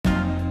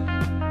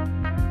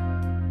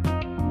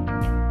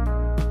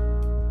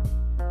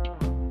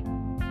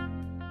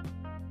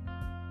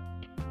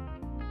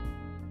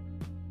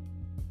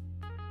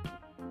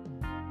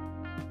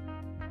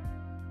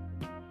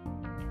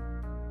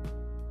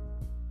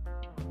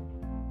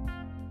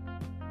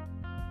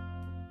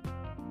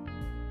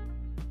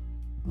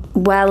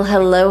Well,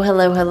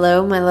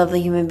 hello, my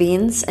lovely human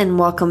beings, and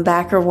welcome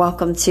back or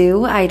welcome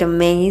to Ida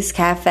May's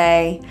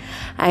Cafe.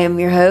 I am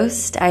your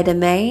host, Ida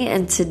May,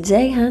 and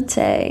today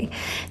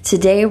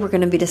we're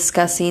going to be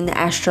discussing the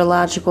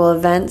astrological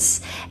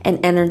events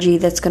and energy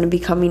that's going to be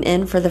coming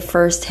in for the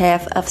first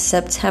half of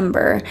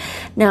September.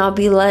 Now, I'll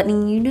be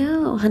letting you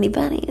know, honey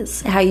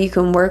bunnies, how you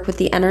can work with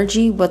the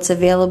energy, what's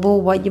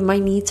available, what you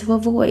might need to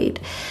avoid.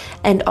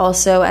 And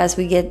also, as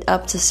we get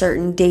up to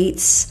certain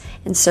dates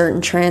and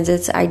certain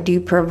transits, I do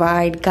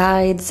provide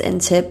guides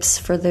and tips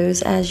for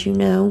those, as you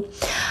know.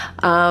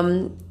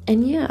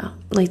 And yeah,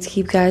 I'd like to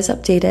keep you guys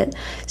updated.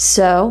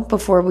 So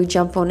before we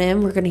jump on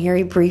in, we're going to hear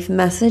a brief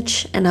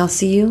message, and I'll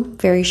see you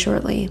very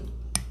shortly.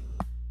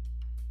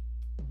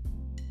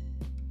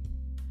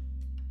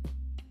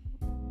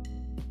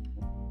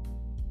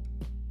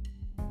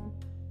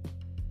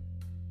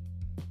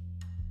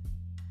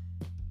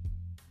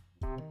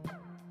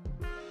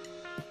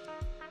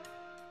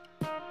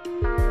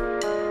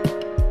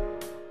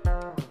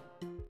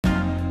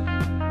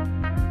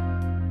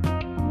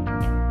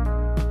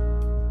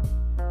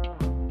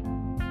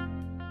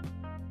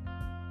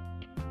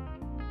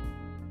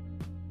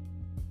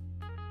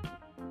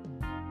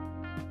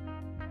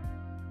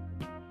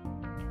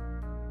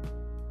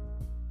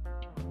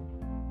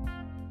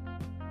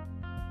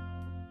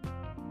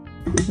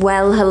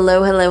 Well,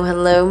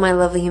 hello, my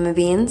lovely human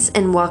beings,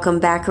 and welcome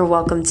back or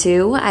welcome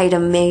to Ida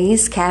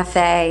May's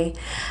Cafe.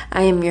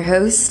 I am your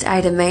host,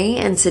 Ida May,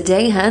 and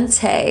today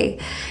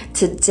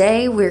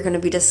we're going to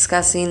be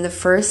discussing the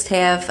first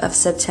half of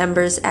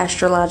September's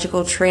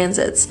astrological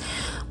transits.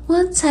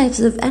 What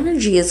types of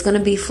energy is going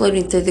to be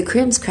floating through the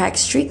crims, cracks,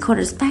 street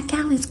corners, back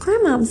alleys,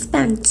 grandma's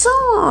back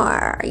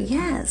door?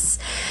 Yes.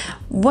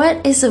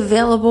 What is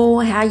available,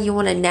 how you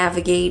want to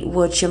navigate,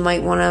 what you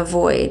might want to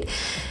avoid.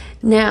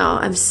 Now,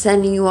 I'm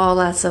sending you all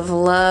lots of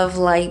love,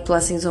 light,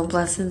 blessings on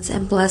blessings,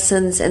 and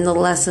blessings in the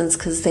lessons,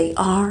 because they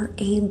are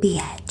a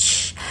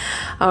bitch.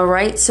 All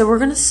right, so we're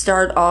going to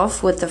start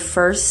off with the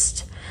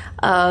 1st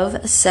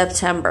of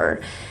September.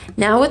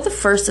 Now, with the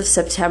 1st of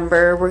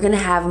September, we're going to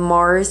have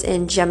Mars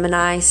in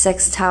Gemini,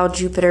 sextile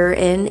Jupiter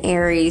in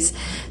Aries.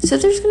 So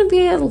there's going to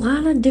be a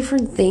lot of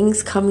different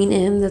things coming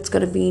in that's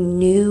going to be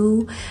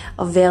new,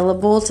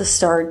 available to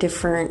start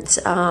different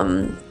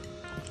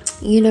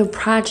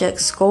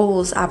projects,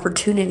 goals,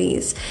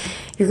 opportunities.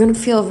 You're going to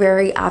feel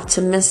very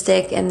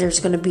optimistic, and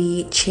there's going to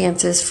be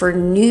chances for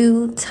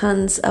new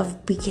tons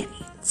of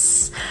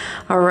beginnings.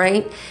 All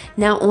right.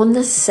 Now, on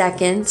the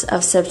 2nd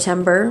of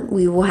September,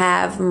 we will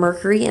have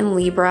Mercury in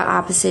Libra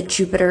opposite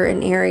Jupiter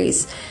in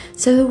Aries.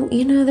 So,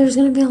 there's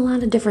going to be a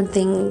lot of different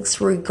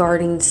things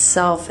regarding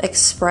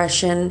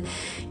self-expression,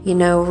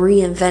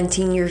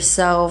 reinventing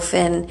yourself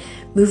and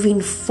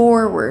moving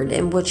forward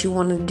in what you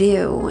want to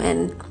do,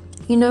 and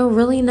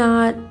really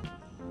not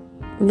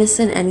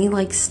missing any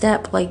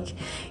step.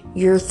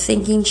 You're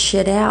thinking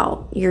shit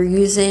out. You're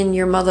using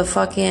you're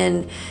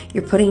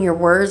putting your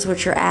words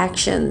with your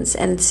actions,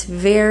 and it's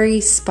very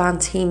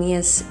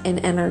spontaneous in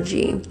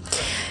energy.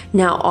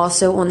 Now,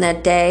 also on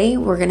that day,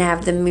 we're going to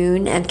have the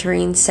moon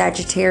entering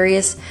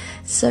Sagittarius.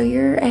 So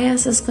your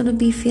ass is going to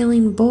be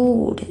feeling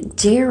bold,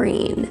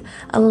 daring,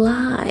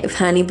 alive,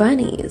 honey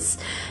bunnies.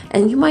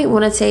 And you might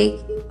want to take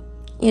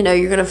you're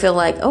going to feel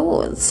like, oh,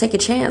 let's take a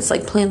chance,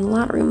 like playing the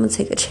lottery, I'm going to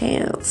take a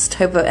chance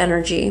type of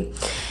energy.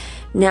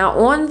 Now,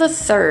 on the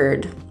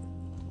 3rd,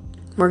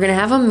 we're going to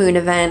have a moon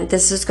event.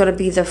 This is going to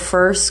be the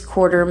first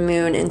quarter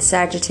moon in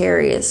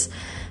Sagittarius.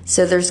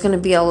 So there's going to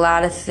be a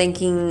lot of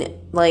thinking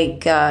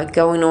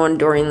going on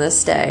during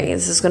this day.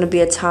 This is going to be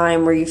a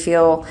time where you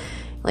feel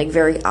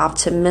very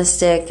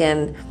optimistic,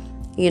 and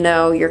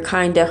you're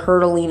kind of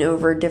hurtling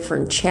over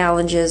different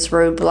challenges,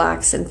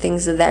 roadblocks, and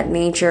things of that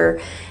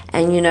nature.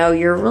 And,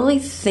 you're really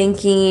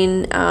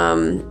thinking,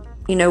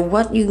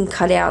 what you can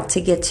cut out to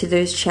get to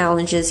those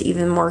challenges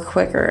even more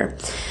quicker.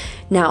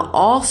 Now,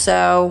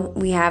 also,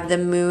 we have the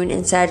moon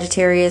in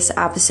Sagittarius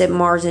opposite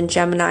Mars in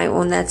Gemini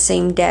on that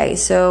same day.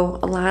 So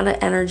a lot of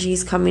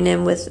energies coming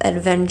in with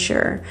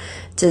adventure,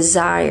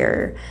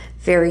 desire,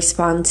 very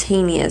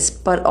spontaneous,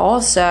 but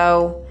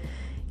also,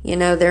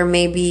 there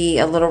may be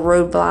a little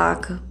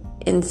roadblock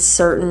in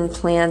certain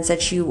plans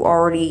that you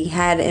already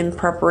had in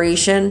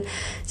preparation.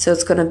 So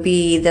it's going to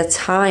be the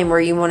time where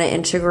you want to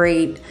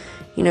integrate,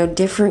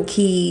 different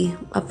key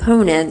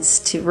opponents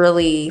to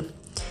really,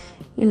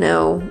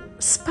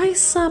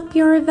 spice up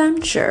your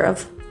adventure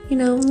of,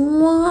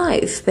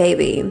 life,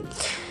 baby.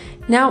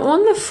 Now,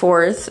 on the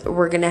 4th,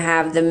 we're going to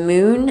have the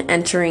moon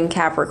entering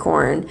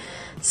Capricorn.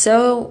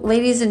 So,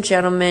 ladies and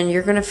gentlemen,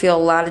 you're going to feel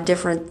a lot of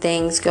different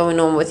things going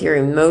on with your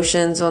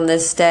emotions on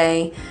this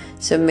day.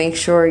 So make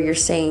sure you're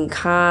staying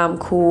calm,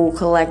 cool,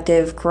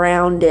 collective,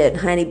 grounded,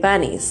 honey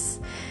bunnies.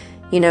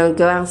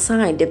 Go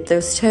outside, dip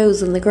those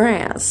toes in the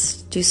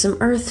grass, do some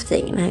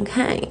earthing,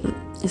 okay?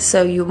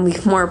 So you'll be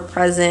more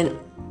present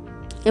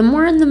and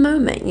more in the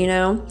moment,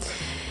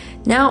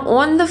 Now,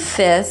 on the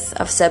 5th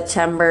of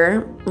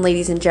September,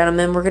 ladies and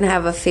gentlemen, we're going to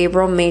have a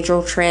favorable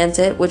major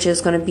transit, which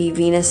is going to be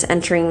Venus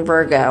entering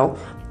Virgo.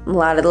 A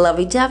lot of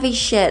lovey-dovey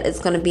shit is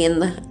going to be in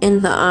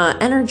the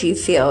energy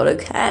field,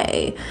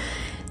 okay?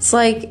 It's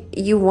like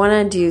you want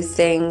to do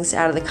things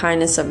out of the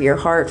kindness of your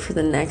heart for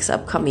the next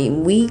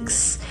upcoming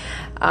weeks.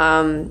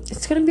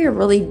 It's going to be a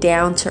really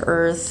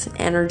down-to-earth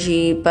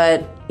energy,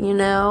 but,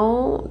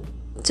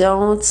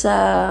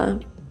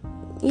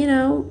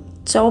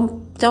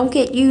 don't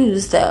get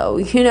used, though.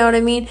 You know what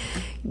I mean?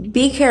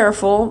 Be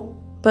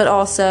careful, but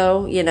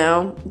also,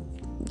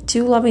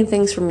 do loving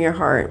things from your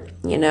heart,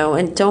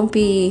 and don't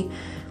be,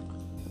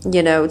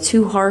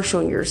 too harsh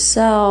on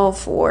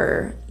yourself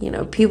or,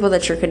 people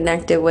that you're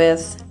connected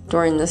with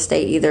during this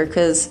day either,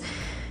 because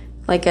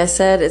like I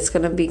said, it's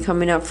going to be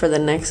coming up for the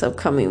next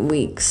upcoming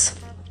weeks.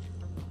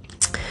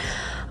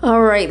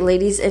 All right,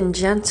 ladies and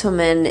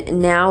gentlemen,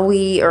 now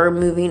we are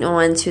moving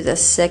on to the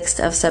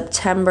 6th of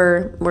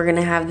September. We're going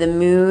to have the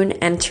moon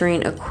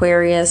entering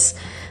Aquarius.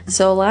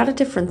 So a lot of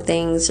different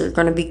things are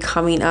going to be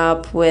coming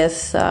up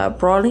with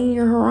broadening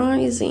your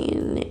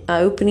horizon,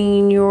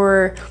 opening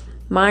your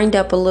mind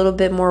up a little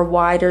bit more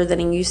wider than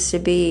it used to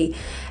be.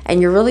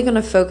 And you're really going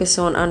to focus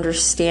on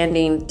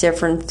understanding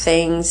different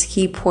things,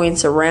 key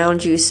points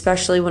around you,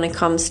 especially when it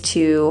comes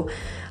to,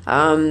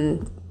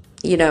 connections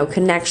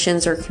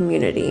or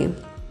community.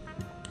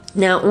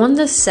 Now, on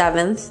the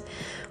 7th,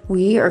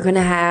 we are going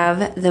to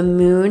have the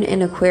moon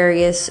in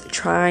Aquarius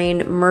trine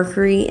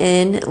Mercury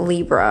in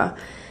Libra.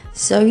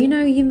 So, you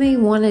may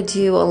want to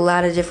do a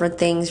lot of different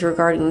things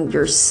regarding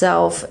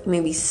yourself,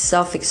 maybe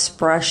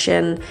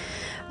self-expression,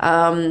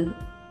 to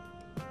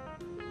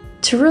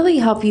really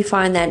help you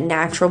find that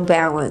natural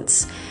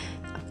balance,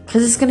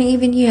 because it's going to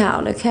even you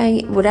out,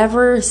 okay?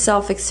 Whatever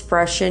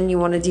self-expression you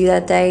want to do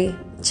that day,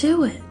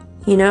 do it,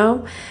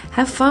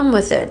 have fun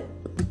with it.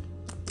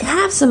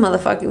 Have some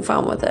motherfucking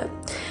fun with it.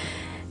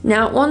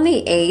 Now, on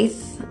the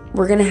 8th,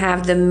 we're going to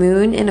have the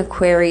moon in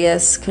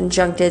Aquarius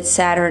conjuncted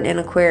Saturn in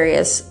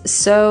Aquarius.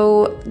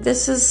 So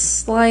this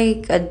is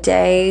like a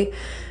day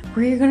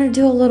where you're going to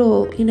do a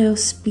little,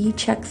 speed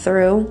check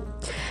through,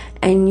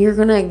 and you're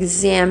going to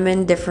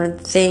examine different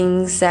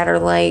things that are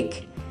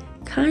like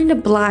kind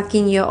of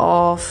blocking you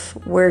off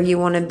where you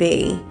want to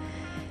be.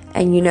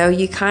 And,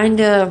 you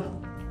kind of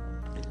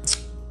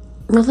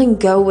really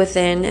go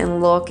within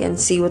and look and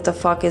see what the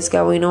fuck is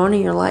going on,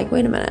 and you're like,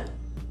 wait a minute,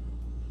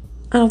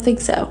 I don't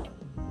think so.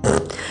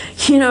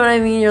 You know what I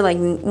mean? You're like,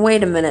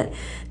 wait a minute,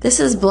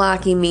 this is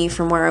blocking me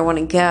from where I want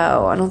to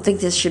go. I don't think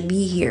this should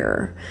be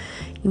here.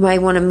 You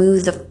might want to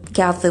move the fuck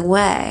out the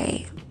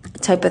way,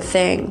 type of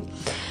thing.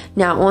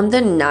 Now, on the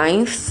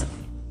 9th,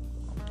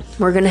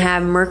 we're going to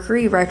have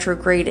Mercury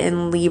retrograde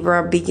in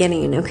Libra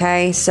beginning,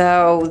 okay?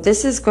 So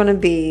this is going to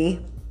be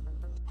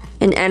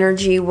an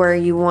energy where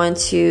you want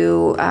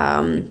to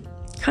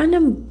kind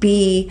of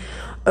be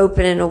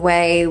open in a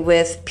way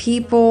with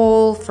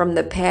people from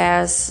the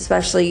past,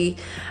 especially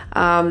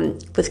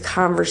with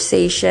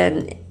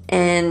conversation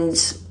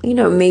and,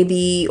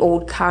 maybe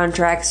old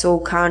contracts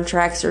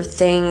or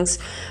things,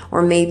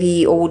 or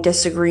maybe old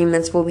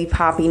disagreements will be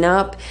popping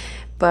up,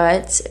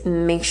 but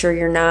make sure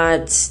you're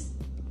not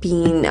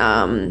being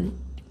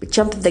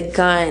jumping the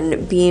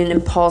gun, being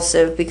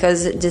impulsive,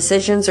 because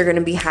decisions are going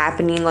to be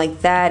happening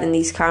like that, and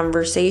these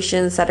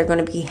conversations that are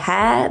going to be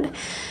had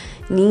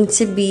need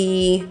to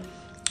be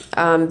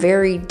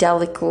very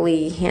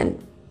delicately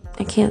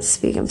I can't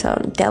speak, I'm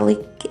telling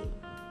delicate.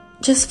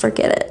 Just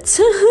forget it.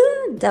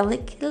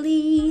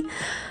 Delicately.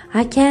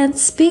 I can't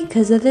speak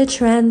because of the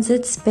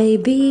transits,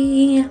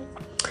 baby.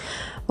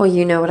 Well,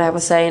 you know what I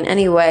was saying.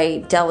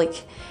 Anyway,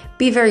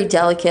 be very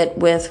delicate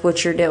with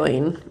what you're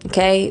doing,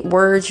 okay?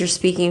 Words you're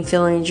speaking,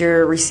 feelings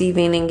you're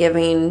receiving and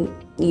giving,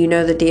 you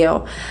know the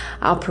deal.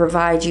 I'll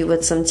provide you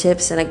with some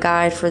tips and a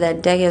guide for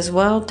that day as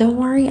well. Don't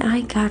worry,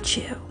 I got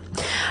you.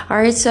 All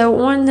right,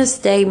 so on this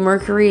day,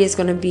 Mercury is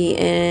going to be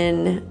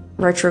in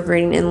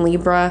retrograding in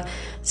Libra.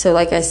 So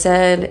like I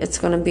said, it's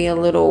going to be a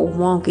little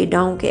wonky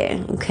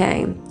donkey,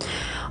 okay?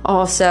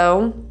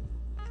 Also,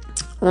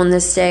 on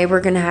this day,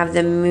 we're going to have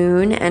the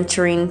moon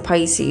entering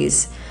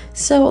Pisces.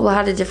 So a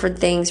lot of different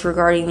things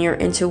regarding your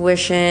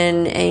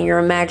intuition and your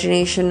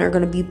imagination are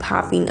going to be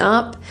popping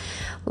up.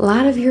 A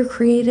lot of your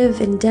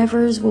creative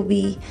endeavors will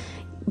be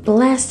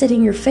blasted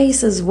in your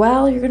face as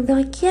well. You're going to be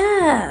like,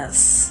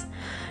 yes,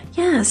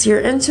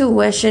 your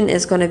intuition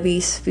is going to be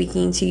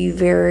speaking to you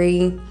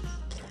very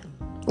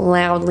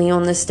loudly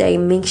on this day.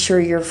 Make sure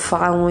you're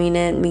following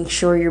it. Make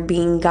sure you're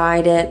being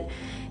guided.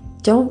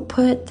 Don't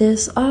put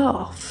this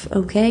off,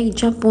 okay?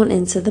 Jump on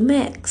into the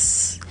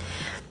mix.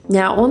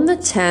 Now, on the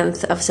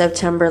 10th of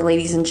September,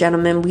 ladies and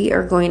gentlemen, we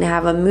are going to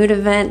have a moon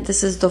event.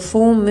 This is the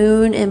full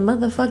moon in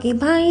motherfucking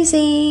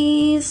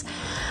Pisces.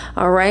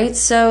 All right,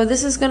 so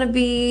this is going to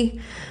be,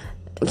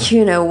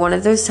 one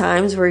of those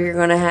times where you're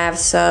going to have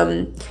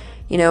some,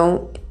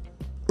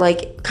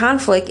 like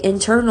conflict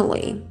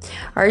internally.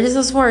 All right, this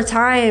is more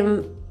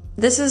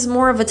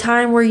of a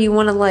time where you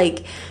want to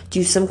like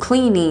do some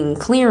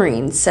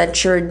clearing,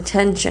 set your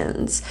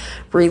intentions,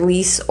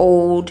 release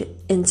old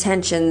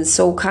intentions,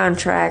 soul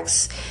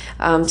contracts,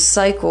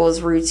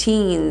 cycles,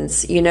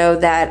 routines,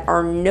 that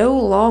are no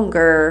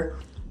longer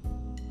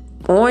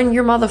on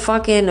your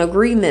motherfucking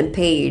agreement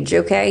page,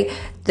 okay?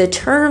 The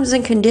terms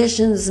and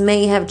conditions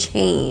may have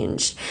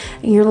changed.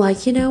 And you're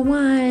like, you know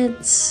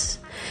what?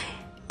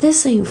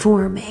 This ain't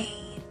for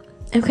me.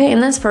 Okay,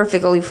 and that's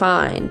perfectly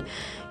fine.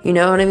 You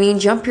know what I mean?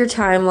 Jump your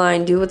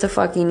timeline, do what the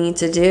fuck you need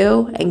to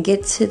do, and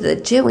get to the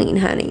doing,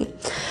 honey.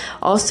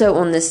 Also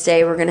on this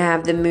day, we're going to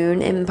have the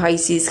moon in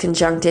Pisces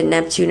conjuncted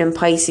Neptune in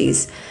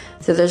Pisces.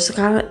 So there's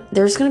going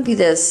to be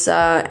this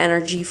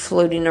energy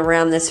floating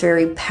around that's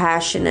very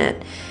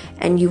passionate,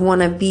 and you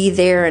want to be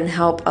there and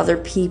help other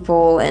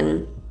people,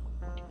 and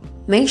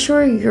make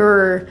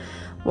sure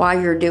while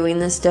you're doing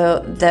this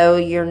though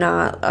you're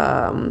not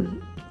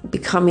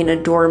becoming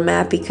a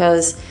doormat,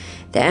 because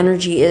the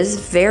energy is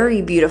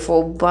very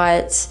beautiful,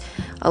 but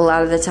a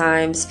lot of the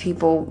times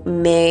people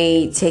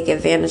may take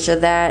advantage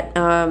of that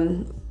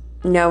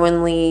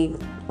knowingly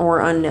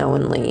or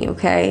unknowingly,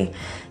 okay?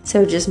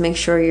 So just make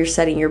sure you're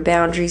setting your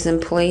boundaries in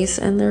place,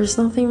 and there's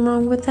nothing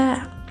wrong with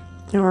that.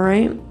 All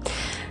right.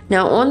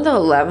 Now on the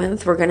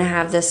 11th, we're going to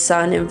have the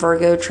Sun in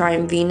Virgo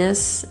trying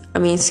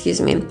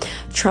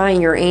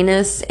trying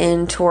Uranus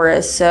in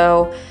Taurus.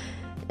 So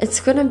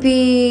it's going to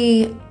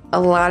be a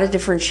lot of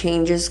different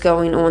changes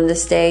going on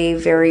this day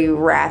very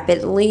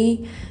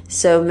rapidly.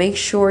 So make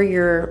sure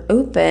you're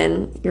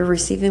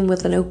receiving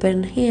with an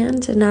open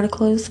hand and not a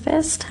closed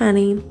fist,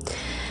 honey.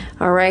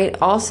 All right.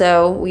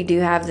 Also, we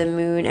do have the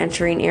moon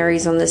entering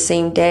Aries on the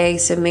same day.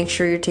 So make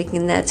sure you're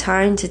taking that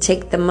time to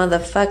take the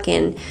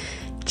motherfucking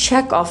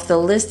check off the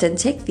list and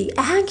take the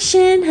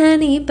action,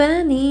 honey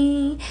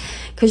bunny.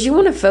 Because you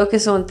want to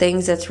focus on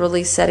things that's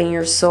really setting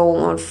your soul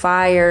on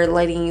fire,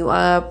 lighting you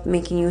up,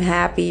 making you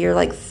happy. You're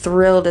like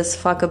thrilled as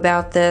fuck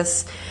about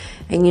this.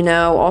 And you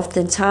know,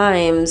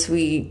 oftentimes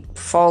we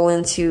fall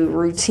into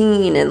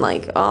routine and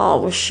like,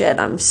 oh well, shit,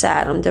 I'm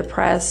sad, I'm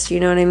depressed. You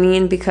know what I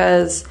mean?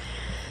 Because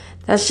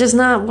that's just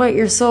not what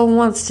your soul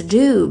wants to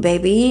do,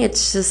 baby.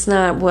 It's just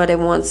not what it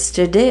wants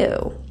to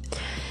do.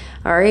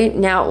 All right.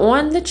 Now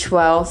on the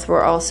 12th,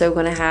 we're also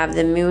going to have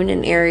the moon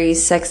in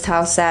Aries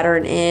sextile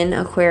Saturn in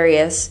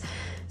Aquarius.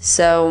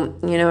 So,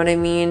 you know what I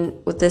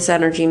mean? With this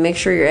energy, make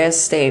sure your ass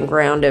staying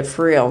grounded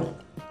for real.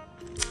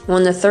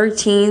 On the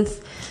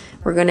 13th,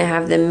 we're going to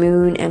have the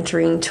moon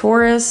entering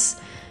Taurus.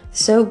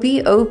 So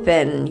be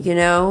open,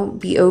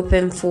 be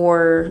open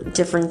for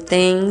different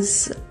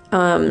things.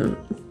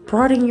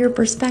 Broaden your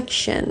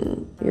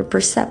perception, your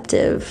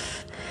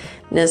perceptiveness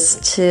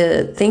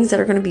to things that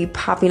are going to be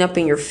popping up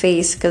in your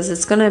face, because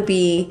it's going to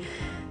be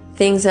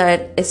things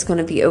that it's going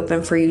to be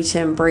open for you to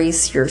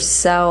embrace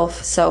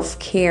yourself,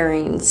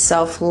 self-caring,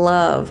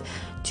 self-love.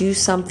 Do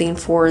something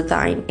for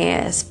thine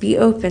ass. Be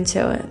open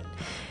to it.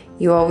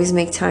 You always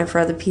make time for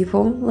other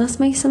people. Let's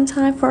make some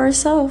time for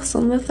ourselves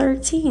on the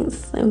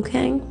 13th,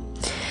 okay?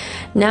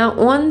 Now,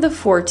 on the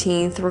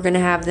 14th, we're going to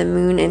have the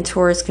moon in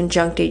Taurus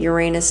conjuncted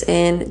Uranus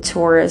in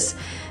Taurus.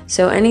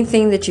 So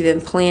anything that you've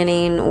been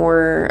planning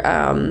or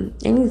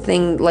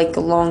anything like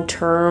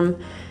long-term,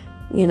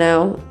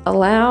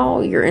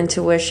 allow your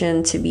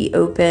intuition to be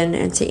open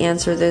and to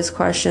answer those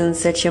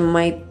questions that you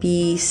might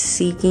be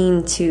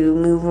seeking to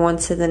move on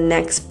to the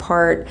next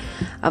part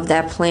of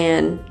that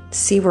plan.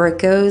 See where it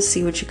goes,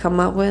 see what you come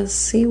up with,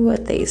 see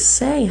what they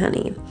say,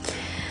 honey.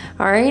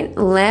 All right,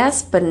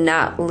 last but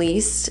not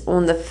least,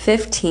 on the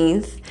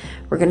 15th,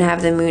 we're going to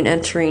have the moon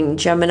entering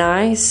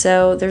Gemini.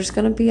 So there's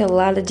going to be a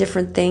lot of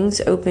different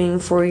things opening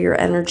for your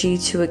energy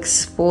to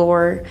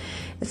explore.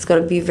 It's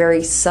going to be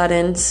very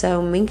sudden.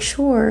 So make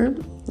sure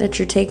that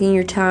you're taking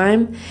your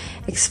time,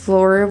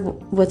 explore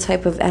what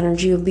type of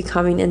energy will be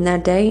coming in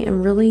that day,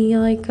 and really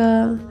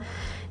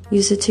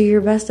use it to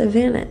your best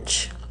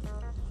advantage.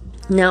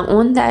 Now,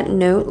 on that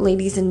note,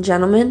 ladies and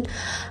gentlemen,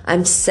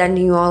 I'm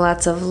sending you all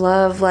lots of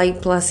love,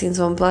 light, blessings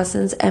on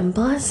blessings, and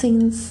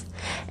blessings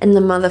in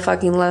the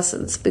motherfucking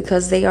lessons,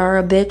 because they are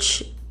a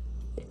bitch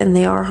and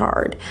they are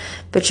hard,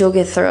 but you'll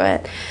get through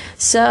it.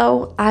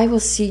 So I will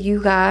see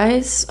you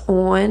guys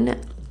on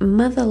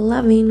Mother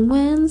Loving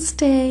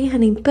Wednesday,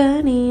 honey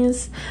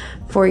bunnies,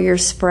 for your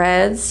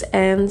spreads.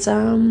 And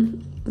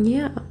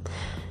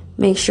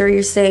make sure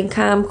you're staying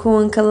calm, cool,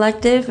 and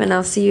collective, and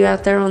I'll see you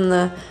out there on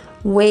the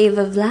wave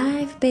of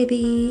life,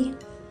 baby.